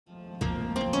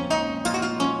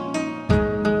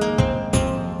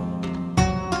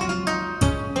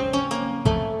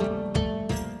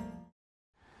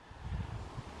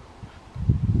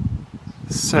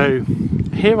So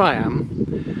here I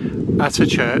am at a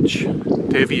church,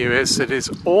 dear viewers, that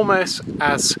is almost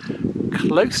as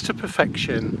close to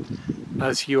perfection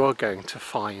as you are going to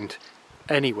find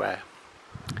anywhere.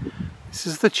 This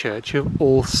is the Church of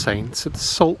All Saints at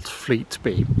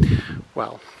Saltfleetby.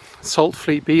 Well,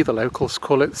 Saltfleetby, the locals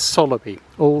call it Sollerby,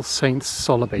 All Saints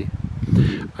Sollerby.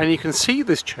 And you can see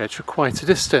this church for quite a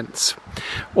distance.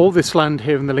 All this land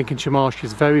here in the Lincolnshire marsh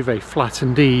is very, very flat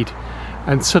indeed.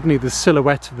 And suddenly the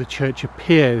silhouette of the church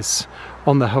appears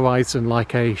on the horizon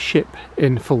like a ship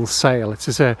in full sail. It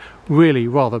is a really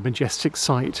rather majestic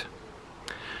sight.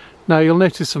 Now you'll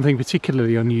notice something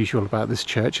particularly unusual about this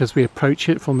church as we approach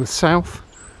it from the south,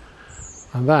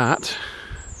 and that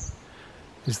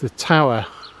is the tower,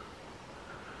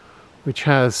 which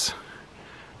has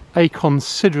a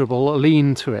considerable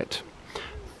lean to it.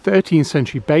 13th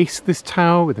century base, this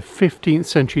tower, with a 15th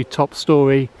century top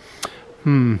story.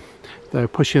 They were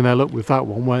pushing their luck with that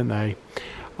one, weren't they?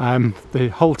 The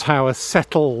whole tower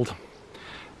settled.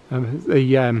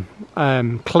 The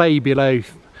clay below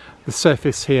the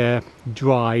surface here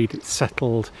dried, it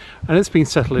settled, and it's been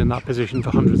settled in that position for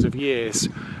hundreds of years.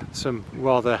 Some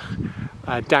rather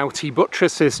doughty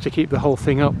buttresses to keep the whole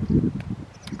thing up.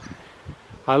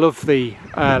 I love the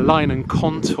line and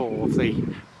contour of the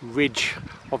ridge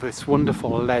of this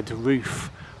wonderful lead roof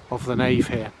of the nave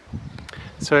here.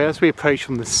 So as we approach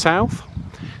from the south,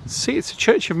 see it's a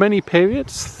church of many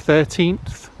periods,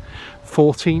 13th,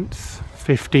 14th,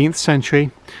 15th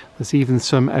century. There's even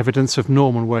some evidence of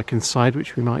Norman work inside,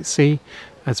 which we might see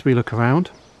as we look around.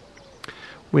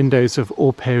 Windows of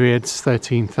all periods,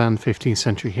 13th and 15th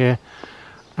century here.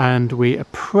 And we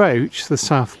approach the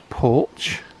south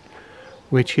porch,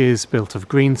 which is built of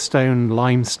greenstone,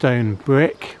 limestone,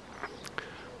 brick.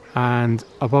 And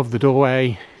above the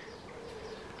doorway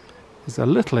is a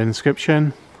little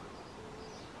inscription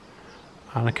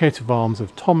and a coat of arms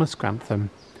of Thomas Grantham,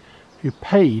 who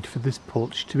paid for this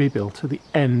porch to be built at the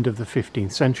end of the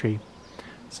 15th century.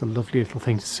 It's a lovely little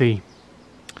thing to see.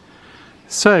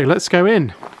 So let's go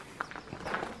in.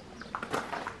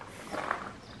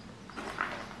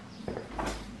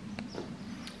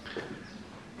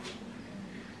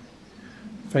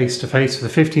 Face to face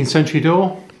with the 15th century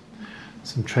door.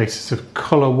 Some traces of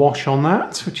colour wash on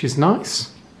that, which is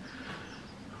nice.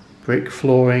 Brick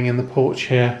flooring in the porch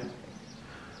here.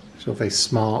 It's all very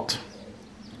smart.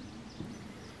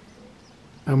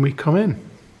 And we come in.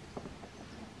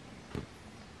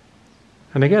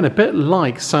 And again, a bit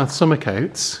like South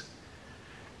Somercotes,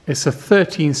 it's a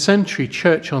 13th century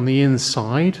church on the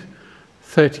inside,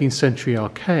 13th century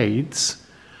arcades,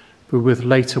 but with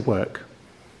later work.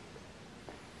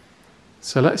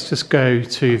 So let's just go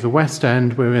to the west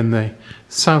end. We're in the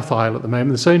south aisle at the moment.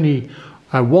 There's only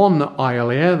one aisle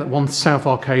here, one south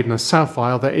arcade and a south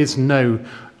aisle. There is no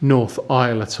north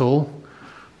aisle at all.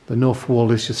 The north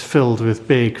wall is just filled with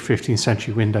big 15th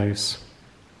century windows.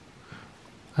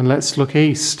 And let's look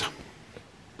east.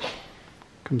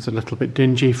 Comes a little bit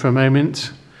dingy for a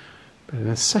moment, but in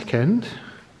a second,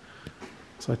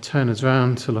 as I turn us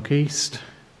around to look east,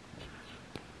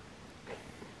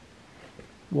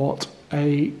 what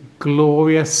a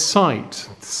glorious sight.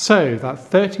 So that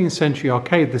 13th century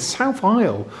arcade, the south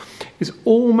aisle, is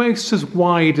almost as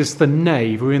wide as the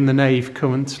nave. We're in the nave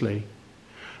currently.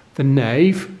 The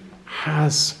nave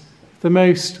has the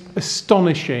most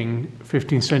astonishing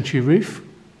 15th century roof.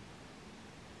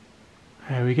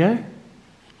 There we go.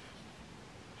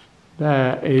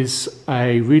 There is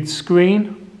a rood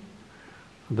screen,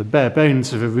 the bare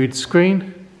bones of a rood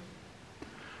screen,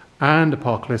 and a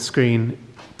parcel screen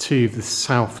to the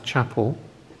south chapel.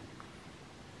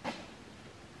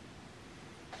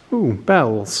 Ooh,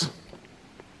 bells.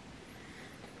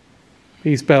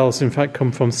 These bells, in fact,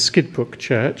 come from Skidbrook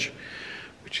Church,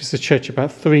 which is a church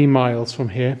about 3 miles from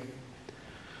here,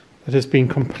 that has been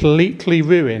completely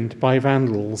ruined by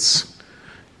vandals,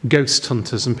 ghost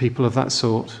hunters and people of that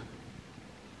sort.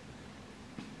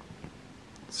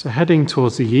 So heading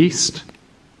towards the east,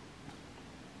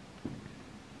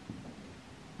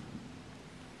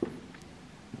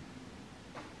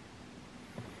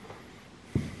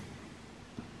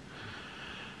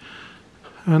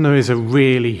 and there is a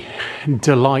really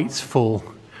delightful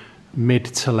mid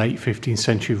to late 15th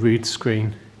century rood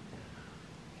screen.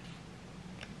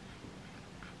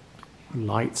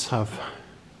 Lights have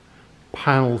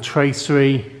panel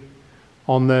tracery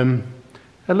on them,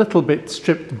 a little bit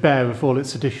stripped bare of all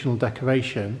its additional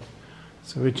decoration.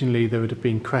 So originally there would have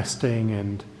been cresting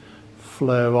and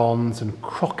fleur-ons and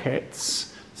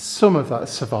crockets. Some of that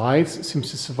survives. It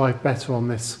seems to survive better on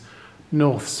this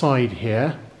north side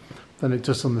here than it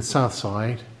does on the south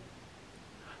side.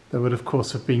 There would of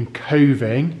course have been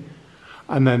coving,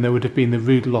 and then there would have been the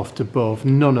rood loft above.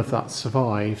 None of that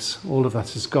survives. All of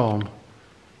that is gone.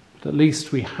 But at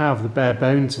least we have the bare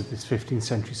bones of this 15th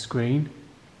century screen.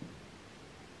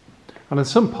 And in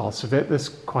some parts of it, there's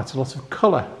quite a lot of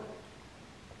colour.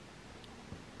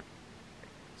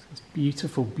 It's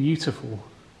beautiful, beautiful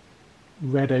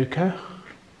red ochre.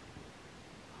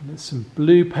 And there's some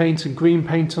blue paint and green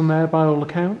paint on there by all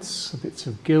accounts. Bits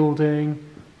of gilding.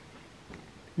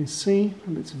 You see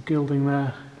bits of gilding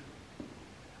there.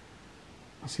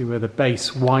 You see where the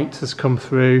base white has come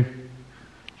through.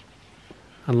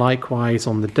 And likewise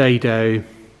on the dado.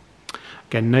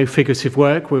 Again, no figurative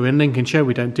work. We're in Lincolnshire,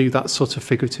 we don't do that sort of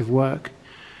figurative work.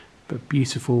 But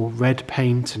beautiful red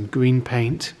paint and green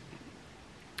paint.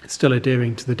 Still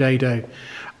adhering to the dado.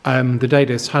 The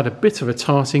dado's had a bit of a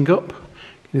tarting up.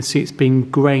 You can see it's been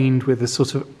grained with a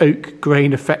sort of oak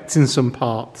grain effect in some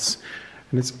parts.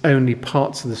 And it's only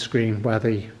parts of the screen where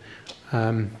the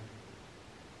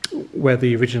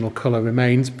original colour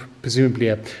remains. Presumably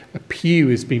a pew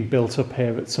has been built up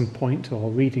here at some point, or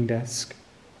a reading desk.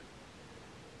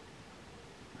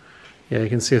 Yeah, you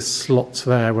can see a slot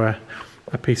there where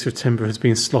a piece of timber has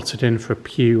been slotted in for a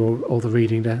pew or the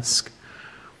reading desk.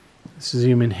 Let's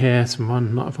zoom in here,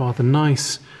 some rather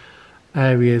nice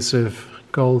areas of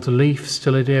gold leaf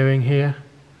still adhering here.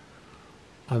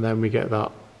 And then we get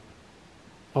that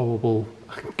horrible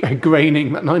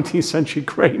graining, that 19th century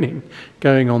graining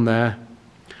going on there.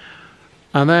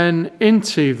 And then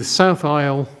into the south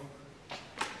aisle,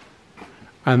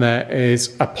 and there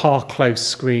is a par close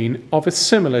screen of a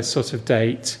similar sort of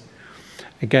date,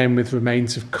 again with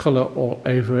remains of colour all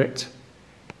over it.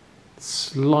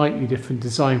 Slightly different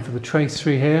design for the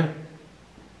tracery here.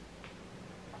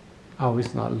 Oh,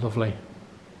 isn't that lovely?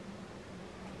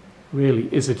 Really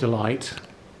is a delight.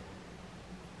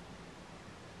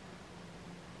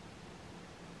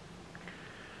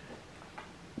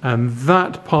 And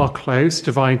that par close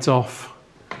divides off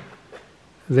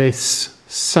this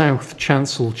south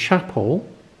chancel chapel,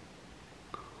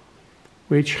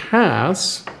 which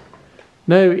has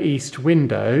no east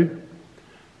window,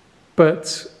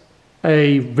 but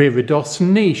a reredos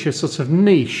niche, a sort of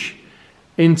niche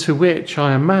into which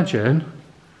I imagine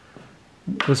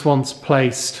was once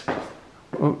placed,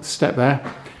 step there,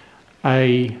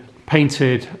 a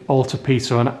painted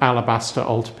altarpiece or an alabaster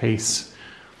altarpiece.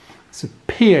 This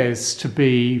appears to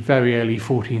be very early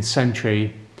 14th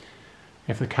century,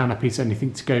 if the canopy's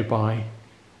anything to go by.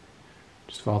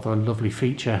 Just rather a lovely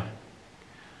feature.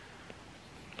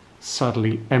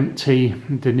 Sadly empty,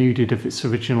 denuded of its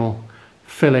original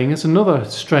filling. There's another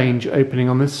strange opening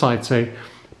on this side, so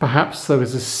perhaps there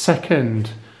was a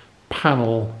second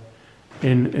panel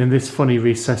in this funny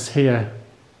recess here.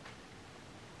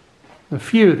 A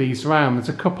few of these round. There's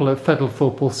a couple of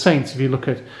Saltfleetby All Saints. If you look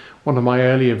at one of my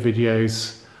earlier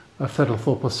videos of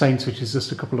Saltfleetby All Saints, which is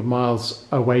just a couple of miles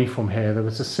away from here, there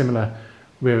was a similar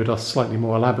reredos, slightly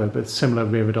more elaborate, but similar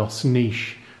reredos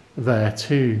niche there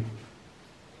too.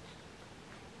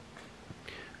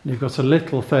 You've got a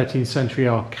little 13th century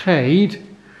arcade,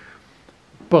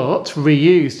 but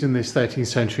reused in this 13th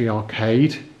century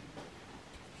arcade.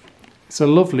 It's a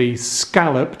lovely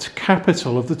scalloped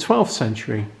capital of the 12th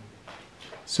century.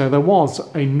 So there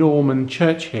was a Norman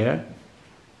church here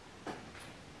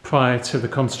prior to the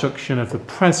construction of the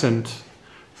present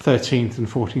 13th and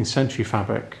 14th century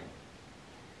fabric.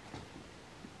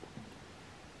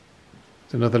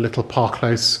 Another little par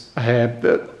close here.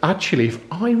 But actually, if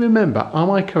I remember,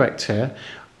 am I correct here?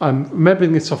 I'm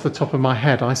remembering this off the top of my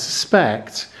head. I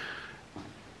suspect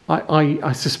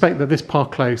that this par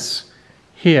close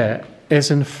here is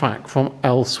in fact from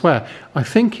elsewhere. I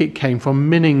think it came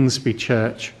from Minningsby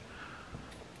Church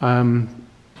and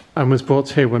was brought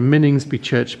here when Minningsby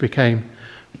Church became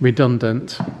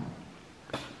redundant.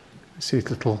 See this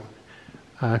little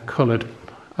coloured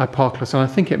par close, and I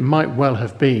think it might well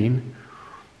have been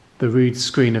the rood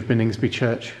screen of Minningsby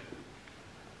Church.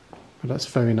 But that's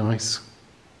very nice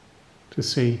to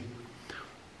see.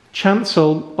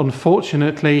 Chancel,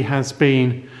 unfortunately, has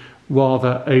been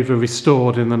rather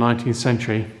over-restored in the 19th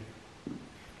century.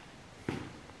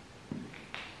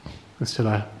 There's still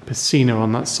a piscina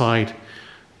on that side.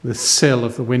 The sill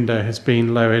of the window has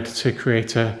been lowered to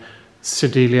create a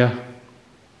sedilia.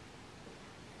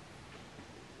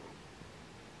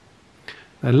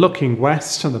 They're looking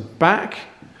west on the back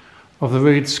of the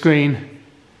rood screen,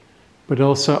 but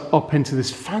also up into this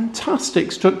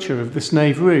fantastic structure of this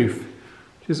nave roof,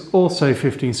 which is also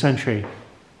 15th century.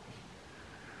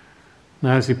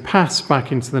 Now as we pass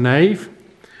back into the nave,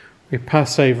 we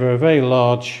pass over a very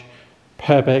large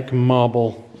Purbeck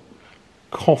marble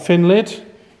coffin lid,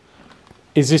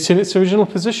 Is it in its original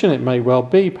position? It may well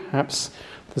be. Perhaps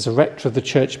there's a rector of the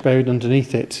church buried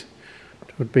underneath it.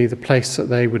 It would be the place that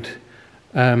they would,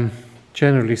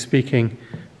 generally speaking,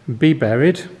 be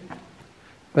buried.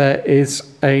 There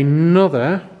is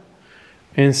another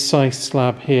incised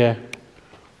slab here.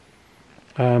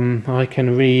 I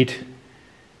can read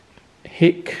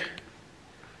hic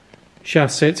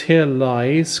jacet, here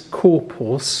lies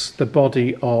corpus, the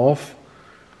body of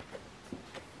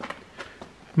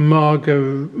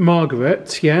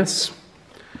Margaret, yes,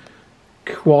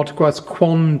 quod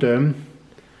quondam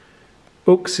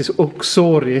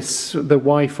uxoris, the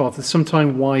wife of, the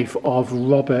sometime wife of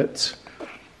Robert,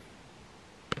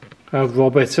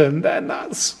 and then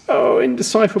that's,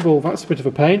 indecipherable, that's a bit of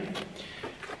a pain.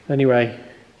 Anyway,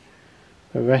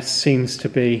 the rest seems to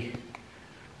be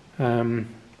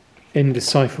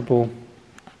indecipherable.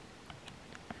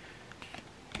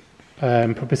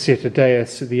 Propitiator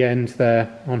Deus at the end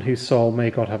there, on whose soul may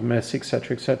God have mercy,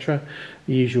 etc., etc.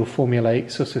 The usual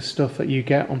formulaic sort of stuff that you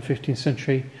get on 15th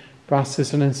century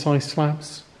brasses and incised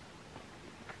slabs.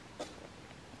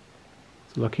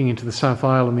 So looking into the south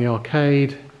aisle and the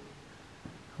arcade,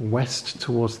 west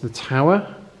towards the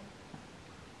tower.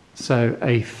 So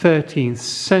a 13th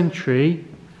century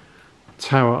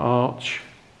tower arch.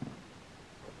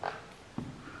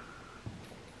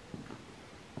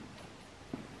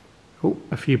 Oh,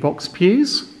 a few box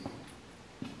pews.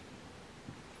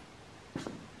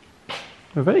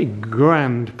 A very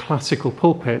grand classical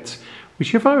pulpit,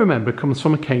 which, if I remember, comes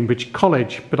from a Cambridge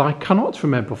college, but I cannot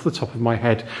remember off the top of my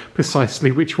head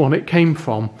precisely which one it came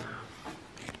from.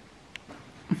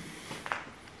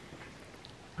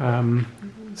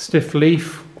 Stiff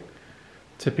leaf,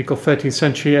 typical 13th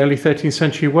century, early 13th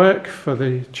century work for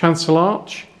the chancel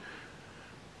arch.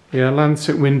 Yeah,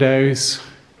 lancet windows.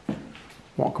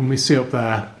 What can we see up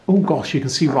there? Oh gosh, you can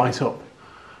see right up.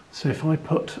 So if I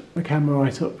put the camera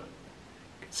right up, you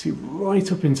can see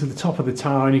right up into the top of the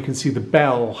tower, and you can see the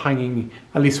bell hanging,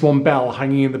 at least one bell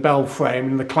hanging in the bell frame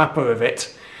and the clapper of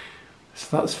it.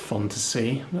 So that's fun to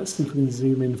see. Let's see if we can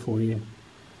zoom in for you.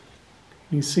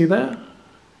 Can you see there?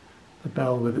 The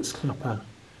bell with its clapper.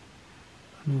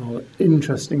 Oh,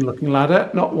 interesting looking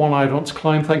ladder. Not one I'd want to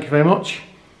climb, thank you very much.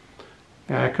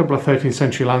 A couple of 13th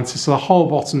century lances. So the whole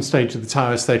bottom stage of the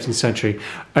tower is 13th century.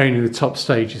 Only the top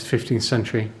stage is 15th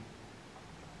century.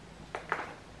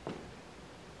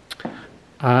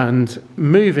 And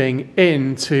moving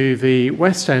into the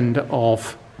west end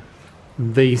of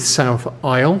the south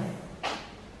aisle.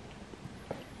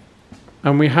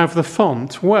 And we have the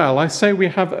font. Well, I say we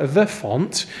have the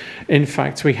font. In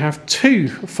fact, we have two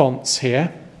fonts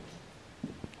here.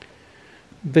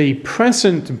 The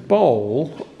present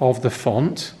bowl of the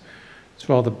font, it's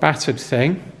a rather battered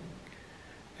thing,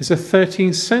 is a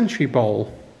 13th century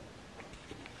bowl.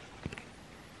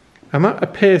 And that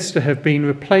appears to have been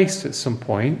replaced at some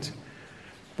point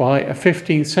by a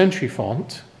 15th century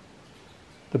font,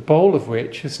 the bowl of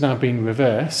which has now been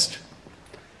reversed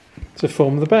to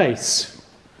form the base.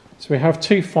 So we have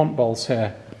two font bowls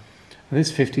here. And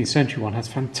this 15th century one has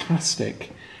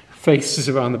fantastic faces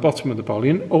around the bottom of the bowl.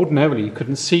 Ordinarily you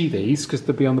couldn't see these because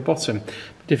they'd be on the bottom.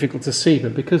 Difficult to see,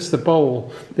 but because the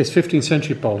bowl, this 15th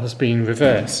century bowl, has been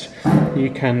reversed,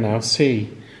 you can now see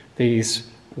these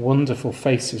wonderful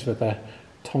faces with their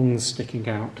tongues sticking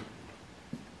out.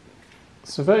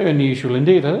 So very unusual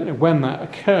indeed. I don't know when that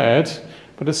occurred,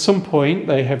 but at some point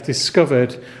they have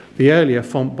discovered the earlier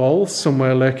font bowls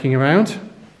somewhere lurking around,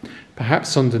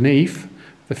 perhaps underneath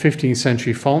the 15th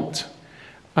century font,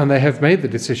 and they have made the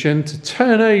decision to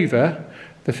turn over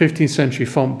the 15th century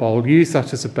font bowl, use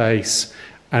that as a base,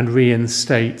 and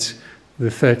reinstate the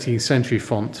 13th century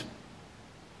font.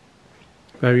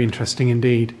 Very interesting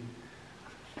indeed.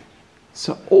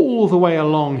 So all the way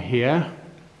along here,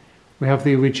 we have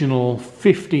the original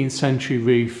 15th century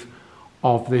roof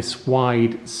of this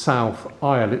wide south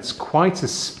aisle. It's quite a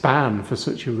span for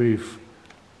such a roof.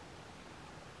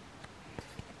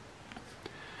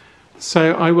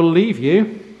 So I will leave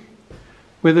you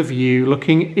with a view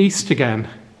looking east again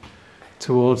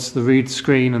towards the rood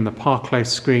screen and the park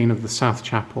close screen of the South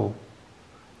Chapel.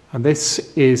 And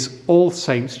this is All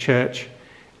Saints Church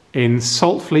in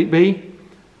Saltfleetby,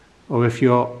 or if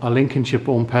you're a Lincolnshire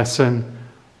born person,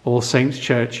 All Saints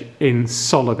Church in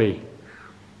Sollerby.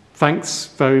 Thanks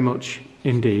very much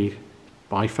indeed.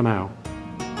 Bye for now.